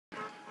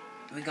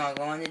We're gonna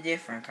go in a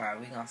different car.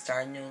 We're gonna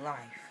start a new life.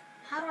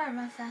 How do I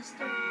run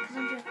faster? Cause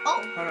I'm just.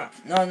 Oh. Hold on.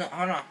 No,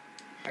 hold on.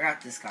 I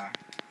got this car.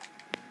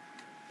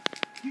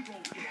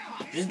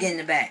 Just get in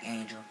the back,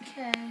 Angel.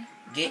 Okay.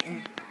 Get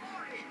in.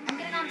 I'm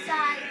getting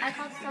outside. I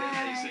caught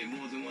side.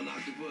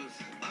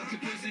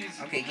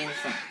 Okay, get in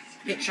front.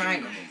 Hit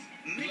triangle.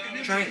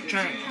 Triangle.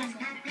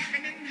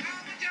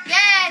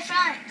 Yeah,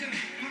 try.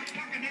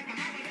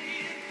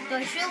 Do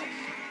I shoot?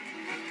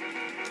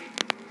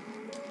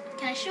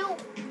 Can I shoot?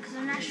 Because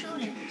I'm not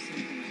shooting.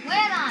 Where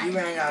am I? You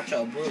ran out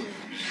your bullet.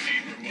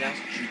 That's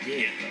what you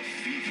did.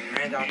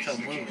 Ran out your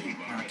bullet. And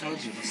I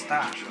told you to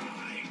stop.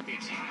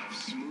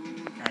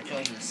 I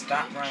told you to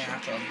stop running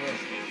out your bullet.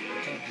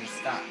 I told you to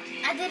stop.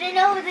 I didn't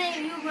know that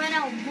you ran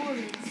out of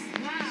bullets.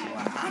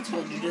 Well, I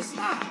told you to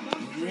stop.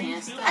 You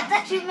didn't stop. I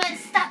thought you meant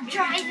stop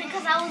driving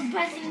because I was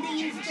pressing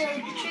these to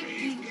trick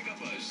you.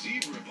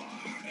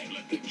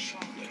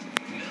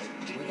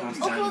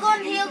 Okay, we're going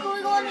to the hill. Can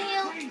we go on the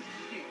hill?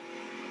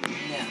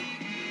 Yeah.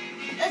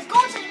 Let's go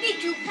to the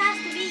beach. You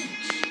passed the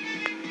beach.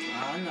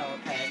 I know,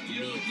 past the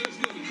beach.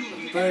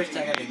 But first, I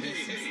gotta do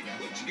some stuff.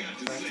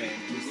 First, I gotta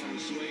do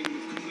something.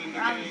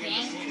 Rob a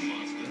bank.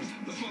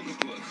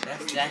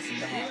 That's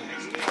bad.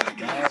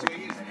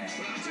 Everything for that.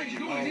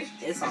 Oh,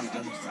 it's on the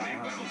other side.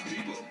 Hold on.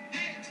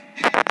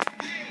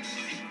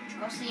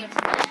 Go see your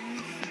friends.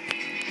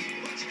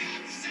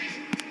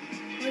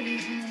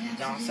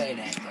 Don't say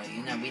that though.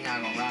 You know, we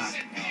not gonna rob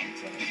it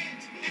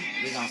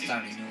though. We gonna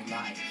start a new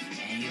life.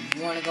 And if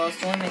you wanna go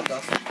swimming, go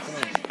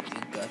swimming.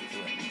 You go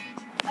swimming.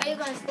 Are you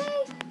gonna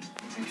stay?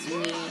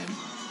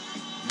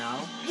 No.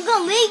 You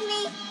gonna leave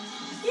me?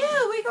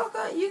 Yeah, we gonna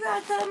go. You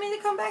gotta tell me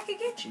to come back and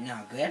get you.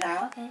 No, get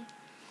out. Okay.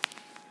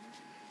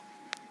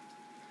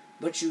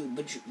 But you,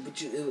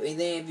 and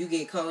then if you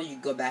get cold, you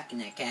go back in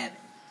that cabin.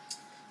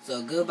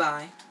 So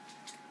goodbye.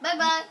 Bye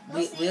bye.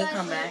 We'll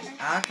come back.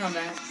 I'll come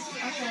back.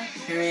 Okay.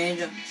 Here,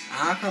 Angel.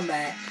 I'll come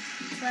back.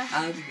 But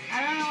I'll be I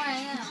back. don't know where I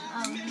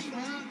am.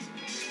 Swimming.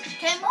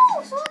 Okay,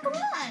 move. So come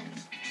on.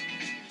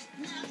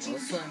 Go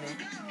swimming.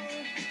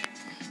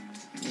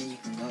 Then you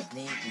can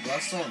go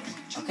swimming.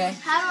 Okay?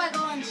 How do I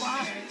go in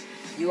water?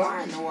 You are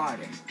in the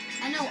water.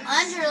 I know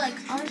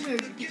under.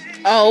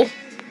 Oh.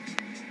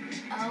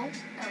 Oh.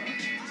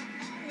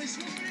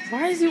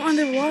 Why is you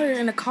underwater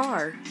in a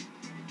car?